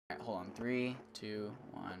Alright, hold on. 3, 2,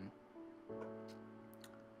 1.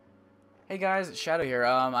 Hey guys, it's Shadow here.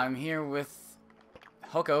 I'm here with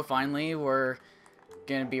HoCo. Finally, we're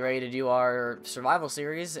gonna be ready to do our survival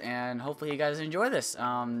series, and hopefully you guys enjoy this.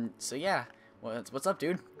 So yeah, what's up,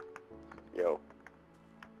 dude? Yo.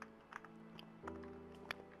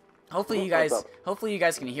 Hopefully you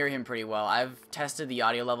guys can hear him pretty well. I've tested the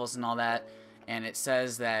audio levels and all that, and it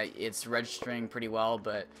says that it's registering pretty well,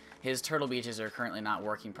 but his Turtle Beaches are currently not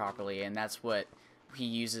working properly, and that's what he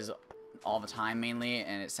uses all the time mainly,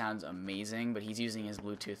 and it sounds amazing, but he's using his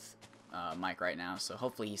Bluetooth mic right now, so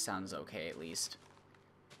hopefully he sounds okay at least.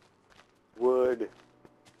 Wood.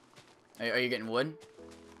 Are you getting wood?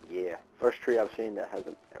 Yeah. First tree I've seen that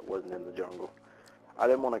wasn't in the jungle. I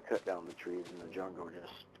didn't want to cut down the trees in the jungle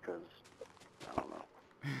just because, I don't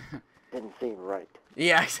know. Didn't seem right.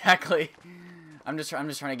 Yeah, exactly. I'm just trying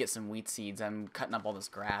to get some wheat seeds. I'm cutting up all this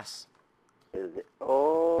grass. Is it?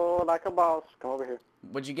 Oh, like a boss. Come over here.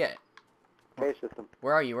 What'd you get? Cave system.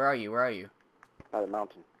 Where are you? Where are you? Where are you? By the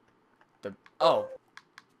mountain. Oh.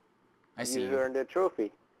 I see You you. earned a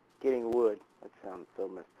trophy. Getting wood. That sounds so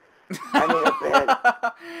messed. I need a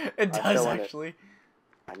bed. It does actually.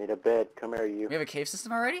 I need a bed. Come here, you. We have a cave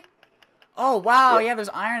system already? Oh wow, Yeah. yeah, there's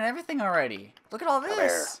iron and everything already. Look at all Come here.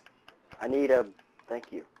 this. I need a...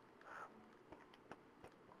 Thank you.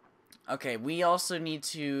 Okay, we also need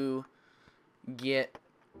to get...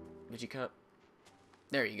 Would you cut?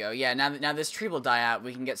 There you go. Yeah, now this tree will die out.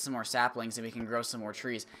 We can get some more saplings and we can grow some more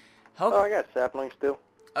trees. Oh, I got saplings still.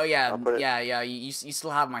 Oh yeah, I'll put it... yeah. You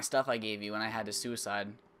still have my stuff I gave you when I had to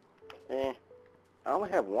suicide. Eh. I only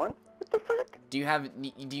have one? What the frick? Do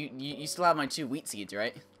you still have my 2 wheat seeds,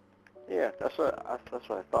 right? Yeah, that's what I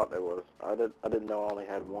thought there was. I didn't know I only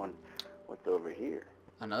had one. What's over here?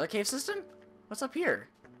 Another cave system? What's up here?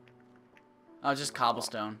 Oh, just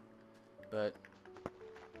cobblestone. But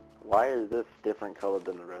Why is this different colored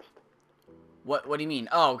than the rest? what do you mean?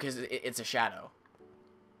 Oh, because it's a shadow.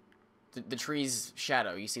 The tree's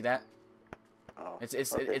shadow. You see that? Oh,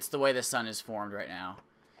 It's the way the sun is formed right now.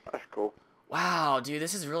 that's cool. Wow, dude,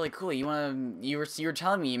 this is really cool. You were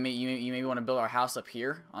telling me you maybe want to build our house up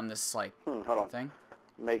here on this like Hold on. thing.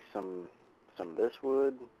 Make some of this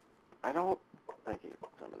wood. I don't. Thank you.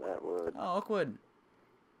 Some of that wood, Oh, oak wood.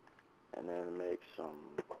 and then make some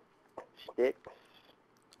sticks.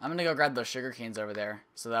 I'm gonna go grab those sugar canes over there,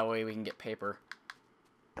 so that way we can get paper.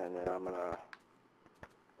 And then I'm gonna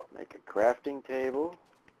make a crafting table.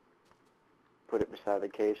 Put it beside the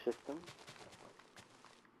cave system.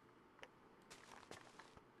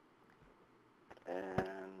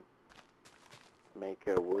 And make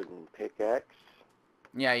a wooden pickaxe.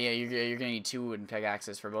 Yeah, you're gonna need 2 wooden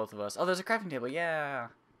pickaxes for both of us. Oh, there's a crafting table. Yeah.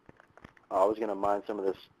 I was gonna mine some of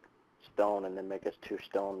this stone and then make us 2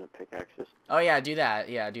 stone pickaxes. Oh yeah, do that.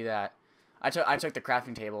 Yeah, do that. I took the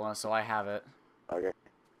crafting table, so I have it. Okay.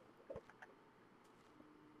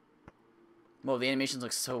 Whoa, the animations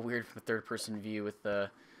look so weird from a third-person view with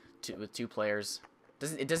two players.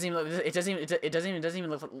 It doesn't even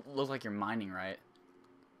look like you're mining right.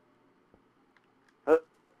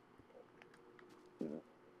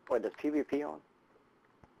 Wait, does PvP on?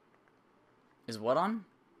 Is what on?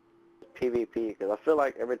 PvP, because I feel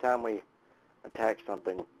like every time we attack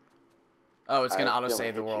something... Oh, it's gonna I still autosave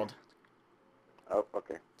hit the you. world. Oh,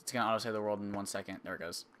 okay. It's gonna autosave the world in 1 second. There it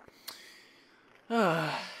goes.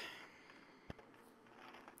 But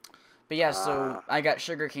yeah, so I got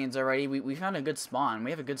sugar canes already. We found a good spawn.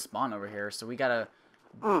 We have a good spawn over here. So we got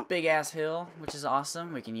a big ass hill, which is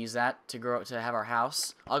awesome. We can use that to have our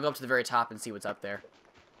house. I'll go up to the very top and see what's up there.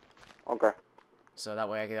 Okay. So that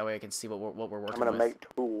way I can see what we're working with. I'm gonna make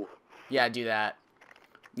tools. Yeah, do that.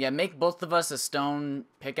 Yeah, make both of us a stone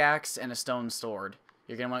pickaxe and a stone sword.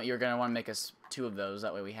 You're gonna want to make us 2 of those.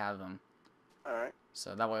 That way we have them. All right.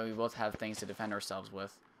 So that way we both have things to defend ourselves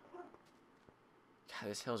with. God,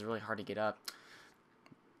 this hill is really hard to get up.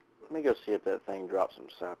 Let me go see if that thing drops some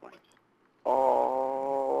saplings.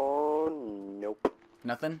 Oh, nope.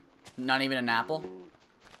 Nothing? Not even an apple?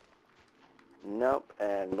 Nope,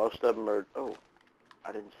 and most of them are... Oh,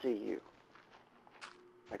 I didn't see you.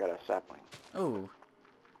 I got a sapling. Ooh.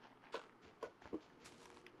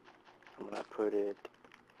 I'm gonna put it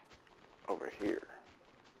over here,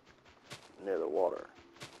 near the water.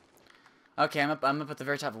 Okay, I'm up at the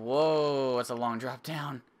very top. Whoa, that's a long drop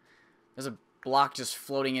down. There's a block just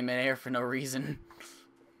floating in midair for no reason.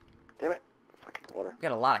 Damn it. Fucking water. We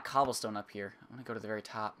got a lot of cobblestone up here. I'm gonna go to the very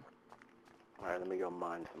top. Alright, let me go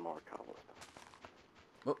mine some more cobblestone.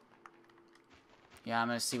 Whoop. Yeah, I'm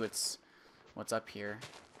gonna see what's up here.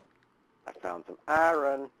 I found some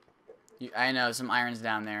iron. I know, some iron's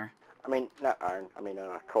down there. I mean, not iron. I mean,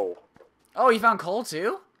 coal. Oh, you found coal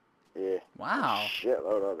too? Yeah. Wow. A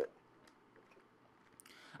shitload of it.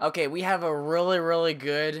 Okay, we have a really, really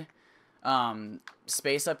good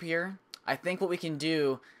space up here. I think what we can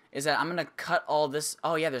do is that I'm going to cut all this.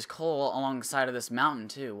 Oh, yeah, there's coal along the side of this mountain,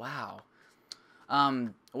 too. Wow.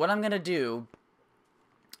 What I'm going to do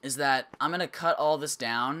is that I'm going to cut all this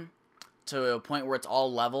down to a point where it's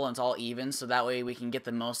all level and it's all even, so that way we can get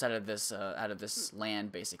the most out of this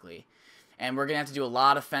land, basically. And we're going to have to do a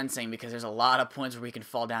lot of fencing because there's a lot of points where we can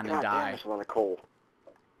fall down and God damn, die. there's a lot of coal.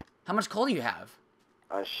 How much coal do you have?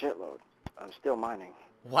 A shitload. I'm still mining.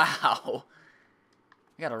 Wow.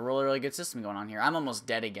 We got a really, really good system going on here. I'm almost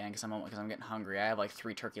dead again because I'm getting hungry. I have like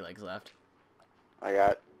 3 turkey legs left.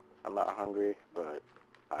 I'm not hungry, but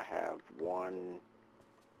I have 1.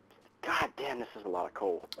 God damn, this is a lot of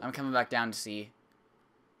coal. I'm coming back down to see.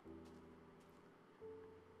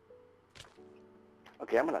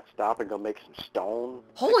 Okay, I'm gonna stop and go make some stone.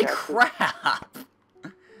 Holy pickaxes. crap!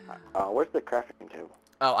 Where's the crafting table?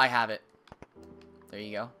 Oh, I have it. There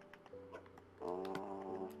you go.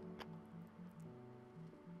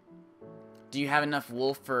 Do you have enough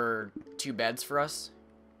wool for 2 beds for us?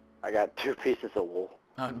 I got 2 pieces of wool.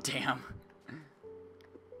 Oh, damn.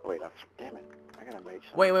 Wait, damn it. I gotta make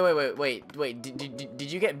some. Wait.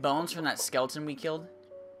 Did you get bones from that skeleton we killed?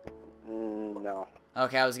 No.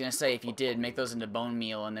 Okay, I was gonna say if you did, make those into bone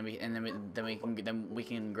meal, and then we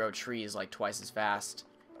can grow trees like twice as fast.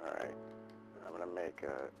 All right. I'm gonna make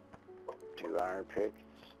 2 iron picks.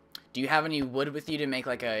 Do you have any wood with you to make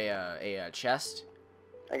like a chest?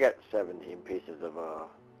 I got 17 pieces of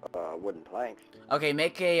wooden planks. Okay,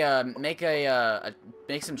 make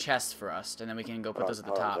some chests for us, and then we can go put those at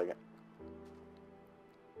the top. Hold on a second.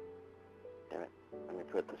 Damn it. Let me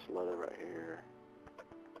put this leather right here.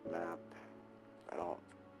 Map. I don't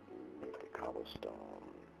need the cobblestone.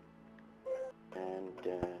 And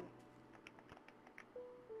then.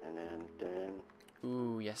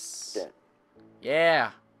 Ooh, yes. Then.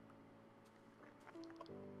 Yeah.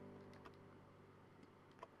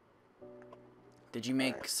 Did you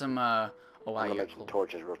make some, oh wow, I'm you gonna got make coal. some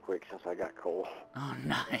torches real quick since I got coal. Oh,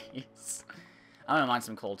 nice. I'm gonna mine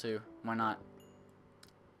some coal too. Why not?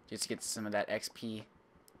 Just get some of that XP.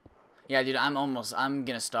 Yeah, dude, I'm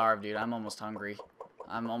gonna starve, dude. I'm almost hungry.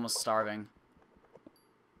 I'm almost starving.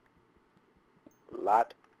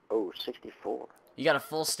 Lot, 64. You got a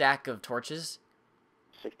full stack of torches?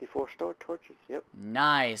 64 store torches, yep.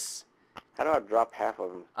 Nice. How do I drop half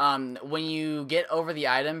of them? When you get over the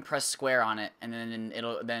item, press square on it, and then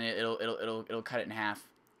it'll cut it in half.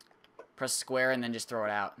 Press square and then just throw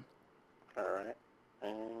it out. Alright.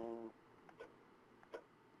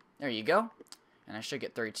 There you go. And I should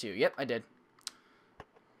get 32. Yep, I did.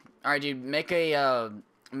 All right, dude, make a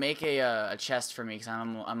chest for me because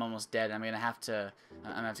I'm almost dead. I'm gonna have to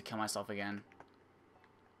kill myself again.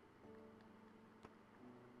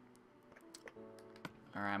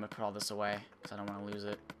 All right, I'm gonna put all this away because I don't want to lose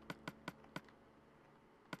it.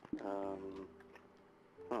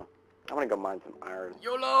 I'm gonna go mine some iron.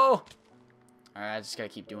 YOLO! All right, I just gotta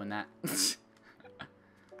keep doing that.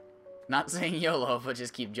 Not saying YOLO, but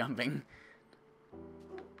just keep jumping.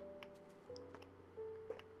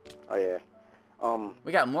 Oh yeah.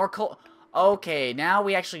 We got more coal. Okay, now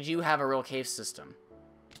we actually do have a real cave system.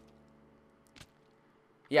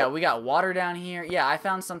 Yeah, we got water down here. Yeah, I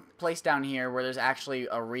found some place down here where there's actually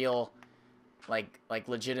a real, like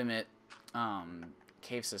legitimate,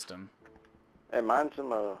 cave system. Hey, mine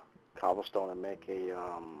some cobblestone and make a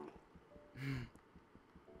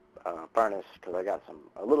furnace because I got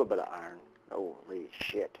a little bit of iron. Holy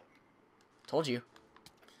shit! Told you.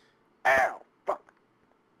 Ow! Fuck!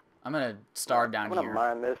 I'm gonna starve down here. I'm gonna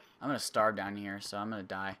mine this. I'm gonna starve down here, so I'm gonna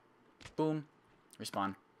die. Boom.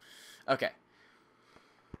 Respawn. Okay.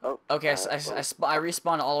 Oh, okay, so I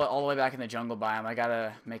respawned all the way back in the jungle biome. I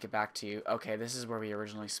gotta make it back to you. Okay, this is where we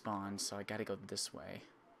originally spawned, so I gotta go this way.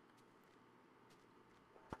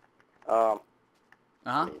 I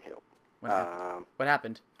Uh-huh. need help. What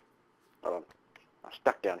happened? I'm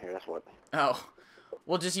stuck down here. That's what. Oh.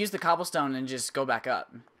 Well, just use the cobblestone and just go back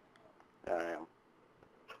up. I am.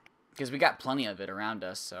 Because we got plenty of it around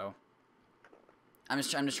us, so I'm just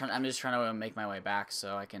trying to make my way back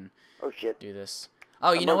so I can do this.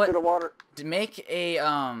 Oh, you know what? To the water. To make a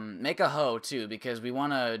hoe too, because we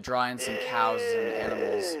want to draw in some cows and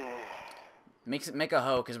animals. Make a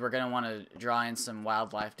hoe because we're gonna want to draw in some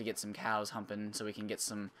wildlife to get some cows humping, so we can get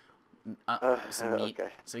some meat. Okay.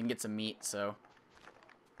 So we can get some meat. So.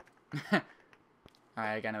 All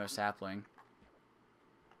right, I got another sapling.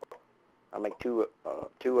 I'll make two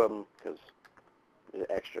of them because it's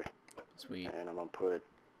extra. Sweet. And I'm gonna put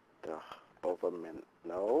both of them in.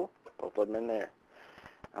 No, both of them in there.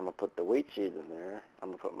 I'm gonna put the wheat seeds in there. I'm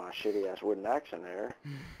gonna put my shitty ass wooden axe in there.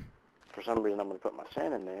 For some reason, I'm gonna put my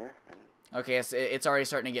sand in there. Okay, it's already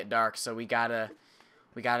starting to get dark, so we gotta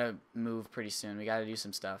move pretty soon. We gotta do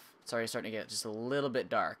some stuff. It's already starting to get just a little bit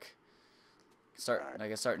dark.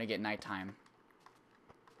 Like it's starting to get nighttime.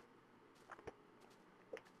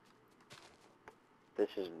 This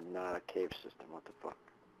is not a cave system. What the fuck?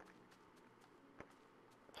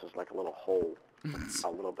 This is like a little hole, a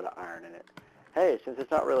little bit of iron in it. Hey, since it's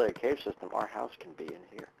not really a cave system, our house can be in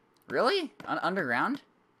here. Really? Underground?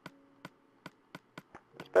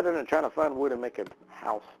 It's better than trying to find wood and make a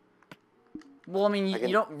house. Well, I mean,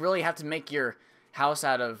 you don't really have to make your house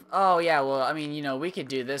out of... Oh, yeah, well, I mean, you know, we could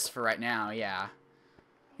do this for right now, yeah.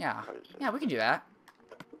 Yeah. Yeah, we can do that.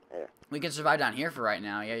 Yeah. We can survive down here for right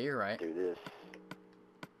now. Yeah, you're right. Do this.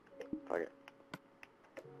 Fuck it.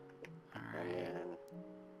 Alright. And then...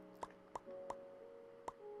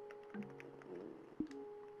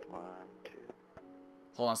 1, 2...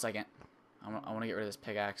 Hold on a second. I want to get rid of this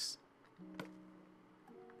pickaxe.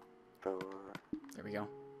 4... There we go.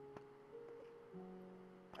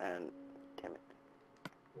 And... Damn it.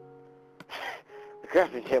 The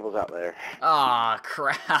crafting table's out there. Ah,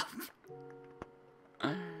 crap.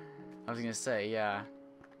 I was gonna say, yeah.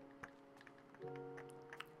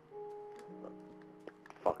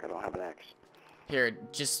 Fuck, I don't have an axe. Here,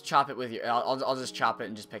 just chop it with your... I'll just chop it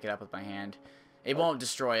and just pick it up with my hand. It won't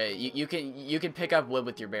destroy it. You can pick up wood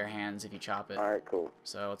with your bare hands if you chop it. Alright, cool.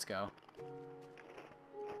 So, let's go.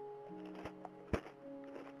 Do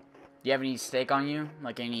you have any steak on you?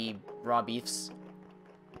 Like any raw beefs?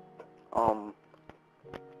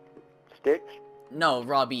 Sticks? No,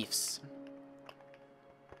 raw beefs.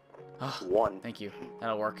 Oh, 1. thank you.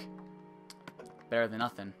 That'll work. Better than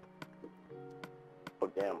nothing. Oh,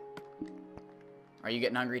 damn. Are you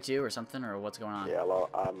getting hungry too, or something, or what's going on? Yeah, well,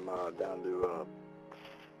 I'm down to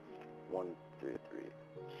 1, 2, 3,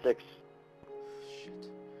 6. Shit.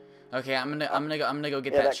 Okay, I'm gonna go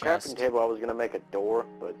get Yeah, that that chest. crafting table, I was gonna make a door,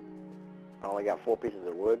 but I only got 4 pieces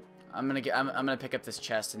of wood. I'm gonna pick up this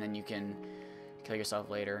chest, and then you can kill yourself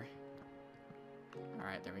later. All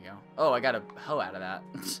right, there we go. Oh, I got a hoe out of that.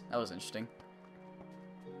 That was interesting.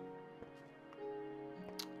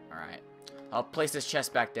 All right, I'll place this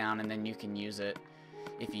chest back down, and then you can use it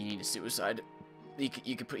if you need a suicide. You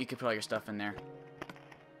could put all your stuff in there.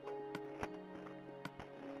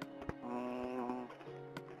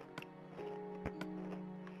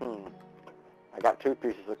 I got 2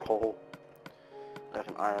 pieces of coal. Got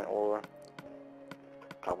some iron ore.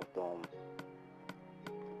 Cobblestone.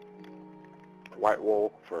 White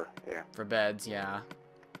wool for, yeah. For beds, yeah.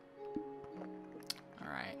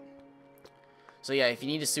 Alright. So yeah, if you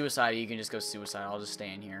need a suicide, you can just go suicide. I'll just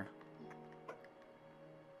stay in here.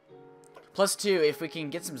 Plus 2, if we can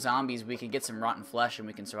get some zombies, we can get some rotten flesh, and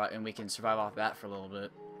we can survive off that for a little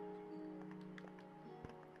bit.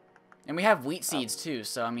 And we have wheat seeds too,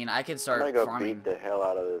 so I mean, I could start I'm gonna go farming. beat the hell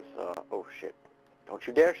out of this. Oh shit! Don't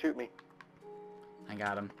you dare shoot me! I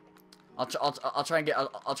got him. I'll try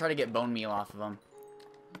to get bone meal off of him.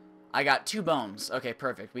 I got 2 bones. Okay,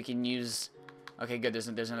 perfect. We can use. Okay, good. There's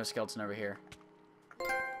another skeleton over here.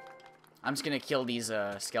 I'm just gonna kill these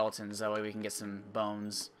skeletons. That way we can get some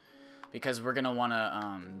bones, because we're gonna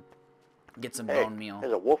wanna get some bone meal.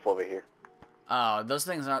 There's a wolf over here. Oh, those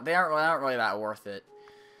things aren't really that worth it.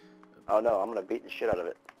 Oh no, I'm gonna beat the shit out of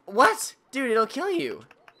it. What? Dude, it'll kill you.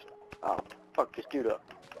 Oh, fuck this dude up.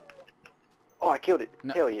 Oh, I killed it.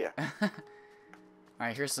 No. Hell yeah.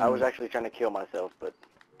 Alright, here's some... I was actually trying to kill myself, but...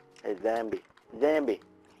 Hey, Zambi. Zambi.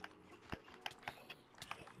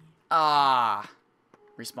 Ah.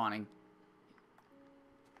 Respawning.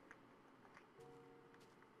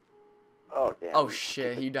 Oh, damn. Oh,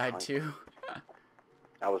 shit. You died too?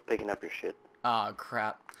 I was picking up your shit. Oh,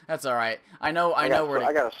 crap. That's alright. I know where to...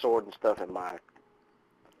 I got a sword and stuff in my...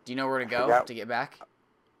 Do you know where to go to get back?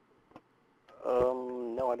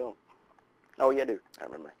 No, I don't. Oh, yeah, I do. I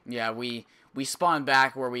remember. Yeah, we spawned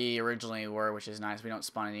back where we originally were, which is nice. We don't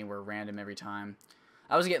spawn anywhere random every time.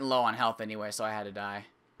 I was getting low on health anyway, so I had to die.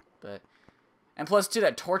 But... And plus, too,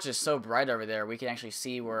 that torch is so bright over there, we can actually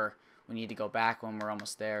see where we need to go back when we're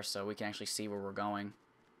almost there, so we can actually see where we're going.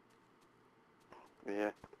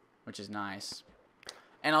 Yeah. Which is nice.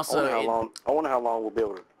 And also... I wonder how long we'll be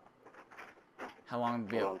able to... How long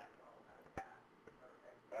we'll be able...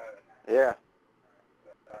 Yeah.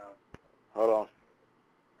 Hold on.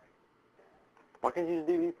 Why can't you use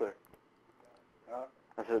a DVD player? Huh?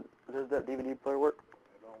 I said, does that DVD player work?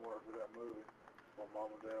 It don't work for that movie. My mom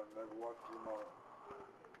and dad never watched it.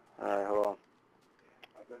 Alright, hold on.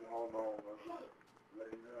 I think hold on. let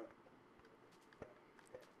you know.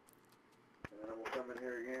 And then I'm gonna come in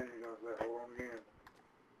here again. You're gonna say, hold on again.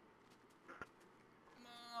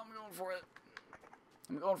 I'm going for it.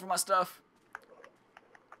 I'm going for my stuff.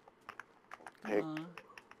 Hey.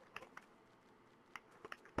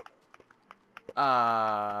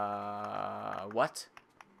 What?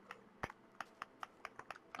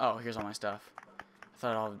 Oh, here's all my stuff. I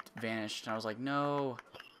thought it all vanished, and I was like, no.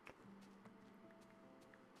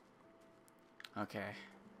 Okay.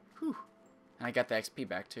 Whew. And I got the XP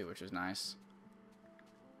back, too, which was nice.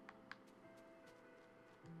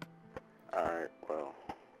 Alright, well.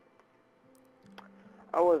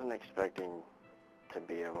 I wasn't expecting to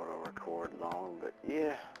be able to record long, but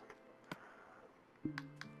yeah.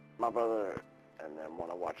 My brother and them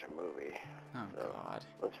want to watch a movie. Oh, so God.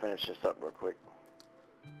 let's finish this up real quick.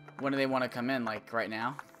 When do they want to come in? Like, right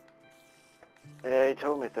now? Yeah, he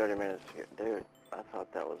told me 30 minutes ago. Dude, I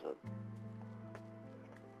thought that was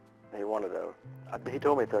he wanted to, he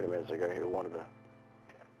told me 30 minutes ago he wanted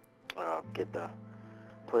to get the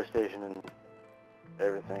PlayStation and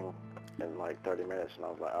everything in like 30 minutes, and I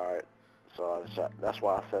was like, alright. So that's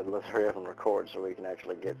why I said let's hurry up and record so we can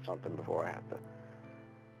actually get something before I have to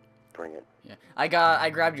bring it. Yeah, I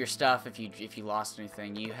grabbed your stuff. If you lost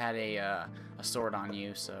anything, you had a sword on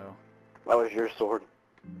you, so That was your sword.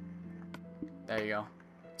 there you go.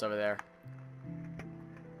 It's over there.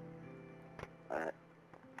 Alright.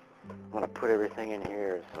 I'm gonna put everything in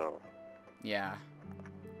here, so Yeah.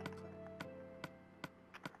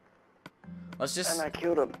 Let's just. and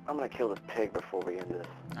I'm gonna kill this pig before we end this.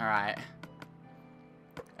 All right.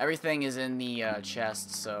 Everything is in the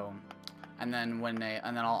chest, so, and then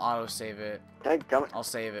I'll auto save it. Dadgummit. I'll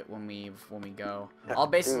save it when we go. Yeah, I'll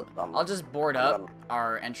basically dude, I'll just board up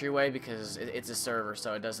our entryway because it's a server,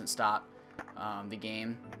 so it doesn't stop the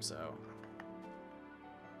game. So.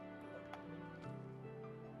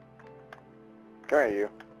 Where are you?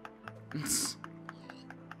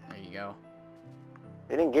 There you go.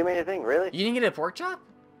 You didn't give me anything, really? You didn't get a pork chop?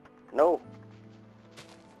 No.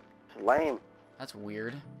 It's lame. That's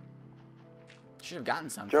weird. Should have gotten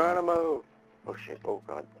something. Geronimo. Oh shit. Oh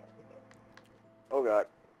god. Oh god.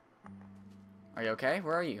 Are you okay?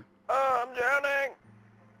 Where are you? Oh, I'm drowning.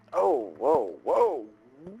 Oh, whoa, whoa.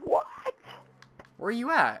 What? Where are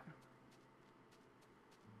you at?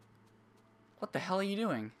 What the hell are you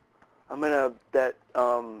doing? I'm in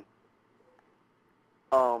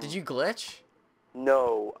Did you glitch?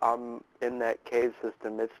 No, I'm in that cave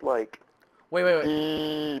system. It's like Wait, wait,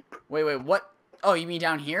 wait. deep. Wait, wait, what? Oh, you mean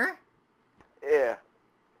down here? Yeah.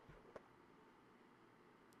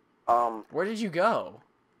 Where did you go?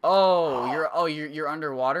 Oh, you're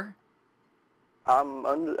underwater? I'm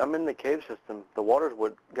in the cave system. The water's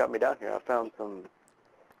what got me down here. I found some.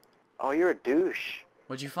 Oh, you're a douche.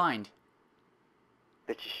 What'd you find?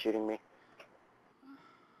 Bitch is shooting me.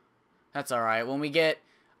 That's alright. When we get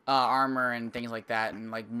armor and things like that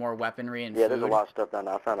and like more weaponry and Yeah, food. there's a lot of stuff down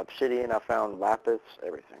there. I found obsidian, I found lapis,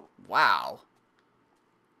 everything. Wow.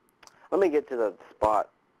 Let me get to the spot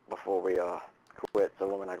before we quit, so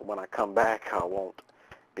when I come back, I won't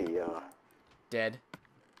be Dead.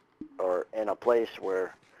 or in a place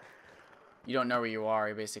where. You don't know where you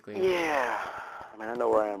are, basically. Yeah, I mean I know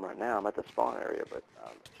where I am right now. I'm at the spawn area, but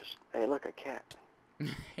just hey, look, a cat.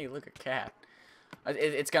 Hey, look, a cat.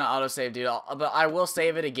 It's gonna autosave, dude. But I will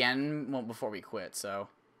save it again before we quit, so.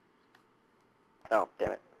 Oh,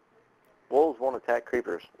 damn it. Wolves won't attack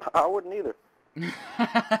creepers. I wouldn't either.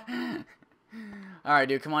 Alright,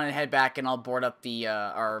 dude, come on and head back and I'll board up the,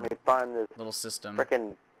 our Let me find this little system.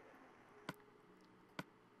 frickin'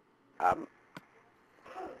 I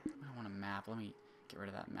want a map. Let me get rid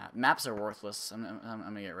of that map. Maps are worthless. I'm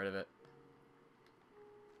gonna get rid of it.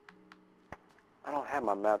 I don't have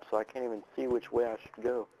my map, so I can't even see which way I should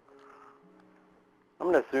go. I'm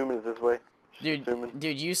gonna assume it's this way. Just assuming.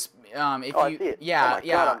 Dude, if Oh, you, I see it. yeah, Oh my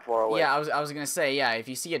yeah, God, I'm far away. yeah. I was gonna say, yeah. If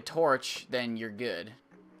you see a torch, then you're good.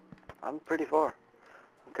 I'm pretty far.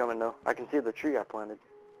 I'm coming though. I can see the tree I planted.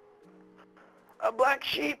 A black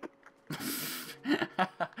sheep.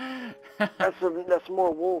 That's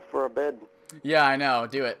more wool for a bed. Yeah, I know.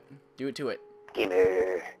 Do it. Do it to it. Gimme.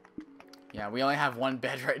 Yeah, we only have one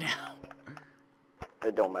bed right now.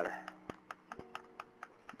 It don't matter.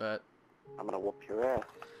 But I'm gonna whoop your ass.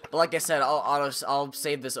 like I said, I'll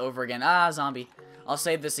save this over again. Ah, zombie. I'll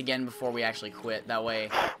save this again before we actually quit. That way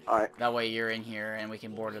you're in here and we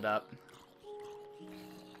can board it up.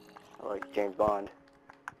 I like James Bond.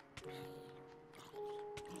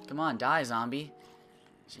 Come on, die, zombie.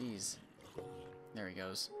 Jeez. There he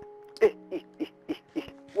goes.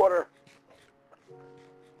 Water.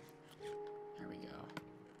 Here we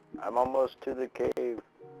go. I'm almost to the cave.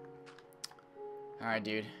 Alright,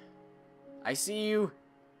 dude. I see you.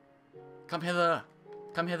 Come hither.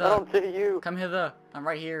 Come hither. I don't see you. Come hither. I'm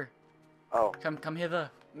right here. Oh. Come hither.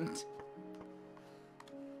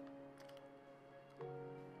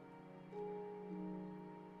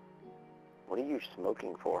 What are you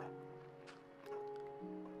smoking for?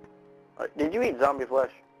 Did you eat zombie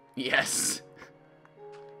flesh? Yes.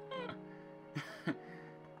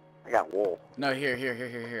 I got wool. No,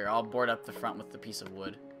 here. I'll board up the front with the piece of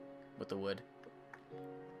wood. With the wood.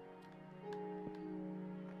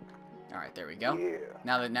 Alright, there we go. Yeah.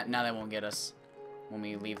 Now that won't get us when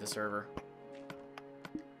we leave the server.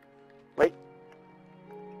 Wait.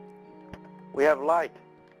 We have light.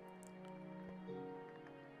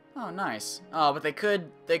 Oh, nice. Oh, but they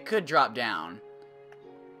could drop down.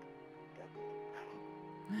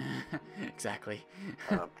 Exactly.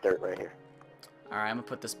 Dirt right here. Alright, I'm gonna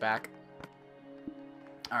put this back.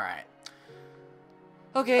 Alright.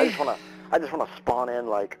 Okay. I just wanna spawn in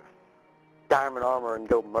like diamond armor and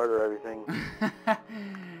go murder everything.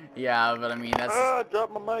 Yeah, but I mean that's. I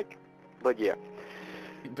dropped my mic. But yeah,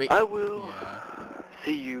 But, I will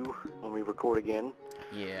see you when we record again.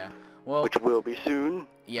 Yeah. Well. Which will be soon.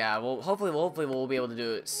 Yeah. Well, hopefully we'll be able to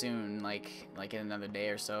do it soon, like in another day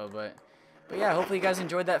or so. But yeah, hopefully you guys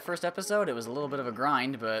enjoyed that first episode. It was a little bit of a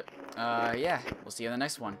grind, but yeah, we'll see you in the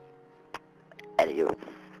next one. Adios.